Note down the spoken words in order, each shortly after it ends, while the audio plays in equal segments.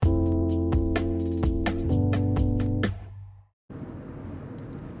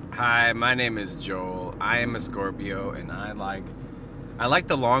Hi, my name is Joel. I am a Scorpio, and I like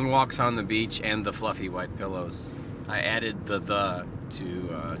the long walks on the beach and the fluffy white pillows. I added the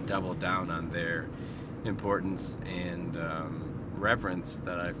to double down on their importance and reverence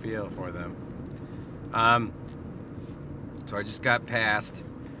that I feel for them. So I just got passed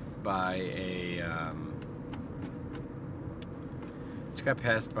by a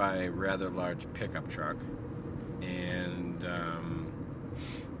rather large pickup truck, and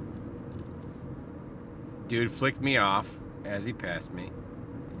dude flicked me off as he passed me,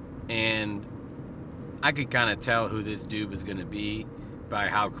 and I could kind of tell who this dude was going to be by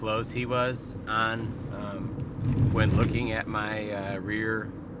how close he was on when looking at my rear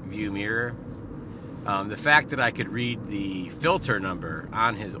view mirror. The fact that I could read the filter number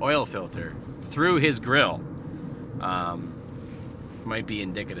on his oil filter through his grill might be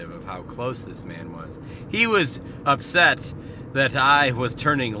indicative of how close this man was. He was upset that I was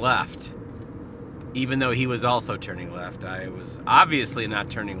turning left, even though he was also turning left. I was obviously not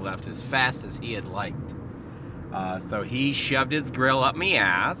turning left as fast as he had liked. So he shoved his grill up me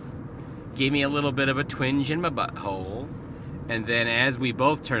ass, gave me a little bit of a twinge in my butthole, and then as we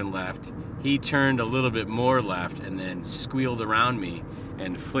both turned left, he turned a little bit more left and then squealed around me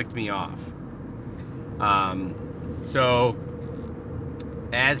and flicked me off. So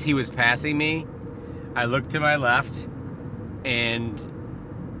as he was passing me, I looked to my left, and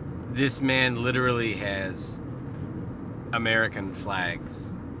this man literally has American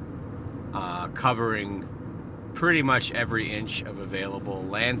flags covering pretty much every inch of available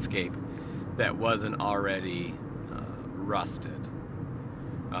landscape that wasn't already rusted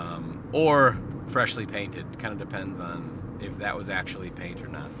or freshly painted. Kind of depends on if that was actually paint or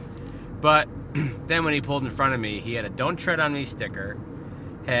not. But then when he pulled in front of me, he had a "Don't Tread on Me" sticker,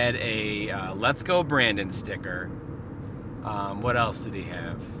 had a "Let's Go Brandon" sticker. What else did he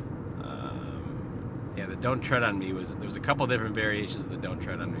have? Yeah, the "Don't Tread on Me" there was a couple different variations of the "Don't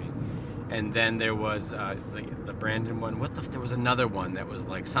Tread on Me," and then there was the Brandon one. There was another one that was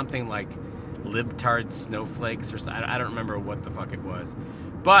like something like "Libtard Snowflakes" or I don't remember what the fuck it was.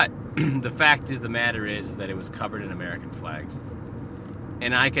 But the fact of the matter is that it was covered in American flags,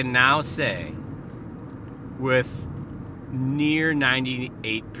 and I can now say with near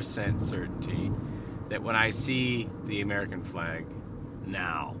 98% certainty that when I see the American flag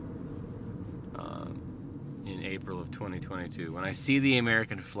now, in April of 2022, when I see the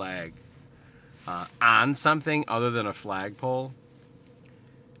American flag on something other than a flagpole,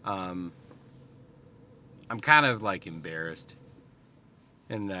 I'm kind of like embarrassed,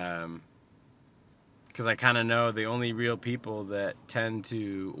 and because I kind of know the only real people that tend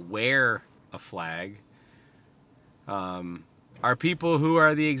to wear a flag are people who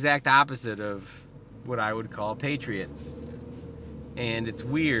are the exact opposite of what I would call patriots. And it's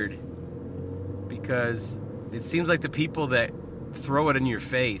weird because it seems like the people that throw it in your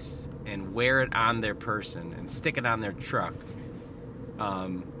face and wear it on their person and stick it on their truck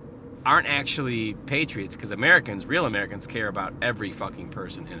aren't actually patriots, because real Americans, care about every fucking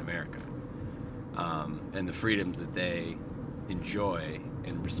person in America and the freedoms that they enjoy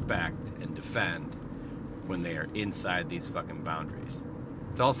and respect and defend when they are inside these fucking boundaries.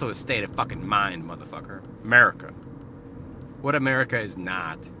 It's also a state of fucking mind, motherfucker. America. What America is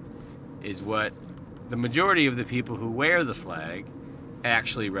not is what the majority of the people who wear the flag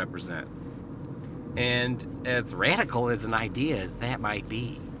actually represent. And as radical as an idea as that might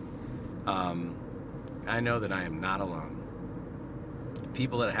be, I know that I am not alone.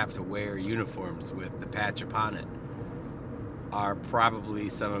 People that have to wear uniforms with the patch upon it are probably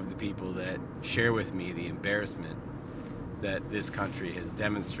some of the people that share with me the embarrassment that this country has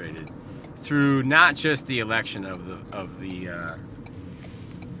demonstrated through not just the election of the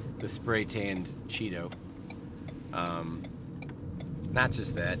spray tanned Cheeto, not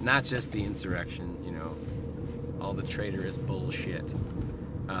just that, not just the insurrection, all the traitorous bullshit,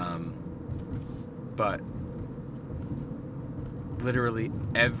 but literally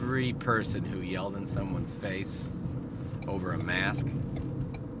every person who yelled in someone's face over a mask.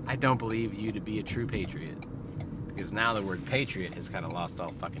 I don't believe you to be a true patriot, because now the word patriot has kind of lost all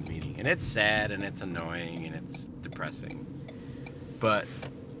fucking meaning, and it's sad and it's annoying and it's depressing. But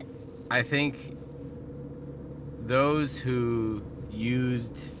I think those who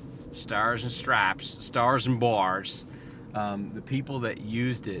used stars and stripes, stars and bars, the people that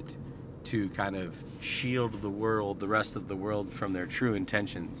used it to kind of shield the rest of the world from their true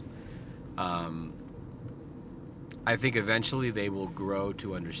intentions, I think eventually they will grow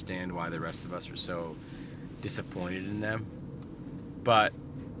to understand why the rest of us are so disappointed in them. But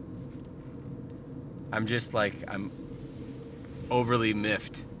I'm overly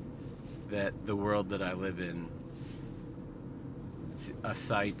miffed that the world that I live in, a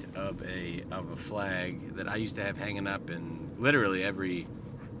sight of a flag that I used to have hanging up in literally every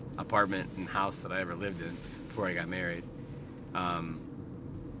apartment and house that I ever lived in before I got married,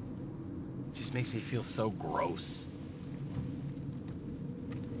 just makes me feel so gross.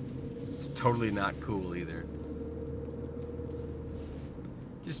 It's totally not cool either.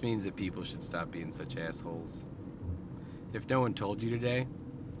 Just means that people should stop being such assholes. If no one told you today,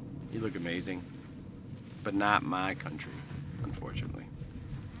 you look amazing. But not my country, unfortunately.